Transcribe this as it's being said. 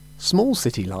Small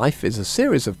City Life is a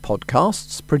series of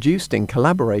podcasts produced in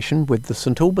collaboration with the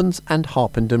St Albans and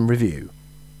Harpenden Review.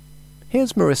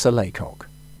 Here's Marissa Laycock.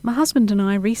 My husband and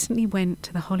I recently went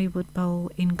to the Hollywood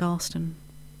Bowl in Garston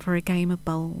for a game of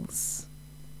bowls.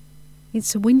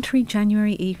 It's a wintry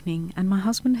January evening and my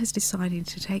husband has decided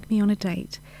to take me on a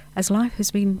date as life has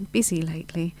been busy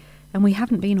lately and we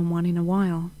haven't been on one in a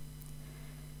while.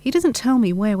 He doesn't tell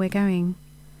me where we're going.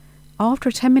 After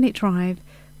a 10-minute drive,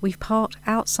 we've parked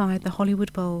outside the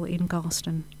Hollywood Bowl in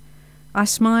Garston. I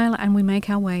smile and we make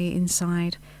our way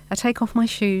inside. I take off my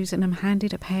shoes and am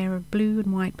handed a pair of blue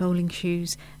and white bowling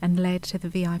shoes and led to the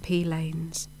VIP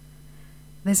lanes.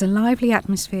 There's a lively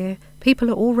atmosphere,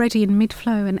 people are already in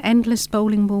mid-flow and endless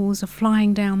bowling balls are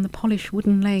flying down the polished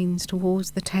wooden lanes towards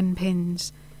the 10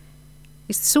 pins.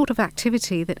 It's the sort of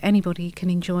activity that anybody can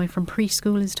enjoy, from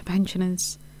preschoolers to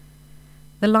pensioners.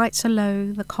 The lights are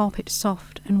low, the carpet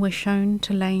soft, and we're shown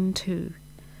to lane 2.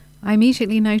 I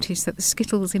immediately notice that the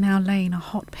skittles in our lane are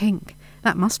hot pink.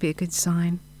 That must be a good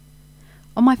sign.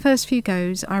 On my first few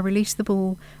goes, I release the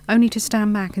ball, only to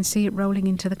stand back and see it rolling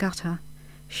into the gutter.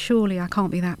 Surely I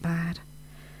can't be that bad.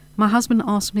 My husband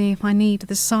asks me if I need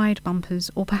the side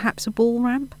bumpers or perhaps a ball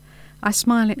ramp. I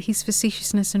smile at his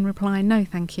facetiousness and reply, no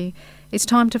thank you. It's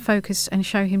time to focus and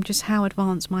show him just how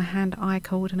advanced my hand-eye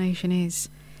coordination is.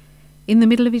 In the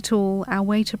middle of it all, our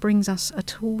waiter brings us a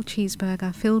tall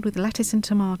cheeseburger filled with lettuce and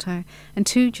tomato and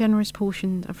 2 generous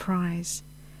portions of fries.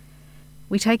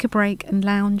 We take a break and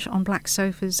lounge on black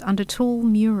sofas under tall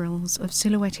murals of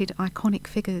silhouetted iconic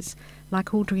figures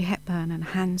like Audrey Hepburn and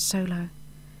Han Solo.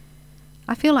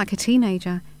 I feel like a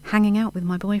teenager hanging out with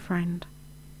my boyfriend.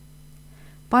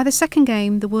 By the second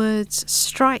game, the words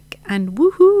strike and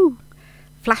woohoo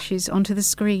flashes onto the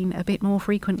screen a bit more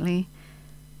frequently.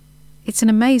 It's an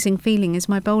amazing feeling as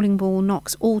my bowling ball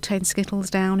knocks all 10 skittles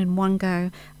down in one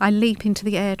go. I leap into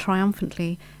the air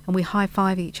triumphantly and we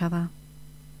high-five each other.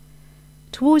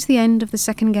 Towards the end of the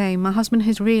second game, my husband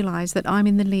has realised that I'm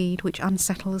in the lead, which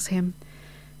unsettles him.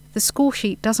 The score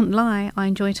sheet doesn't lie, I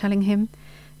enjoy telling him.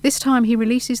 This time he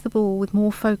releases the ball with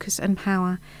more focus and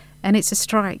power, and it's a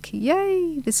strike.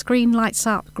 Yay! The screen lights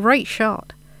up. Great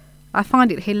shot. I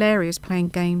find it hilarious playing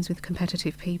games with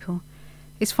competitive people.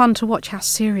 It's fun to watch how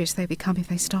serious they become if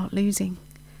they start losing.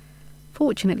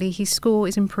 Fortunately, his score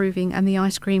is improving and the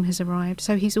ice cream has arrived,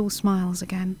 so he's all smiles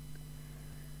again.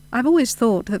 I've always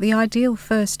thought that the ideal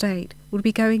first date would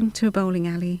be going to a bowling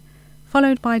alley,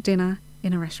 followed by dinner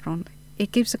in a restaurant.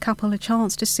 It gives a couple a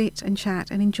chance to sit and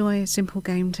chat and enjoy a simple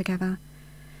game together.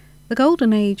 The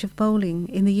golden age of bowling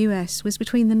in the US was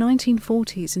between the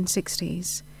 1940s and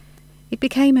 60s. It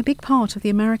became a big part of the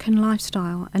American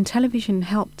lifestyle, and television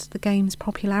helped the game's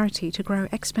popularity to grow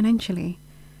exponentially.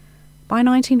 By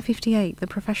 1958, the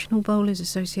Professional Bowlers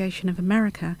Association of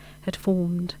America had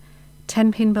formed.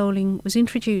 10-pin bowling was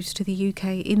introduced to the UK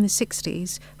in the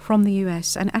 60s from the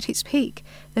US, and at its peak,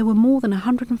 there were more than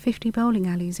 150 bowling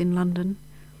alleys in London.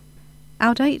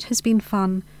 Our date has been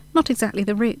fun, not exactly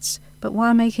the Ritz, but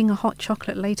while making a hot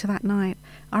chocolate later that night,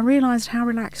 I realised how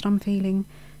relaxed I'm feeling,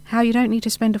 how you don't need to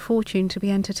spend a fortune to be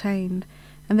entertained,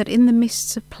 and that in the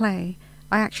mists of play,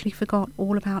 I actually forgot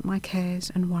all about my cares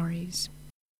and worries.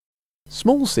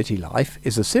 Small City Life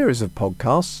is a series of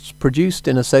podcasts produced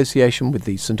in association with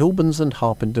the St Albans and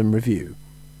Harpenden Review.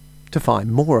 To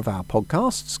find more of our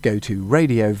podcasts, go to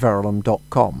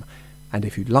radioverulam.com, and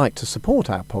if you'd like to support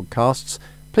our podcasts,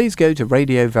 please go to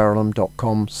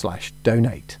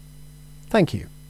radioverulam.com/donate. Thank you.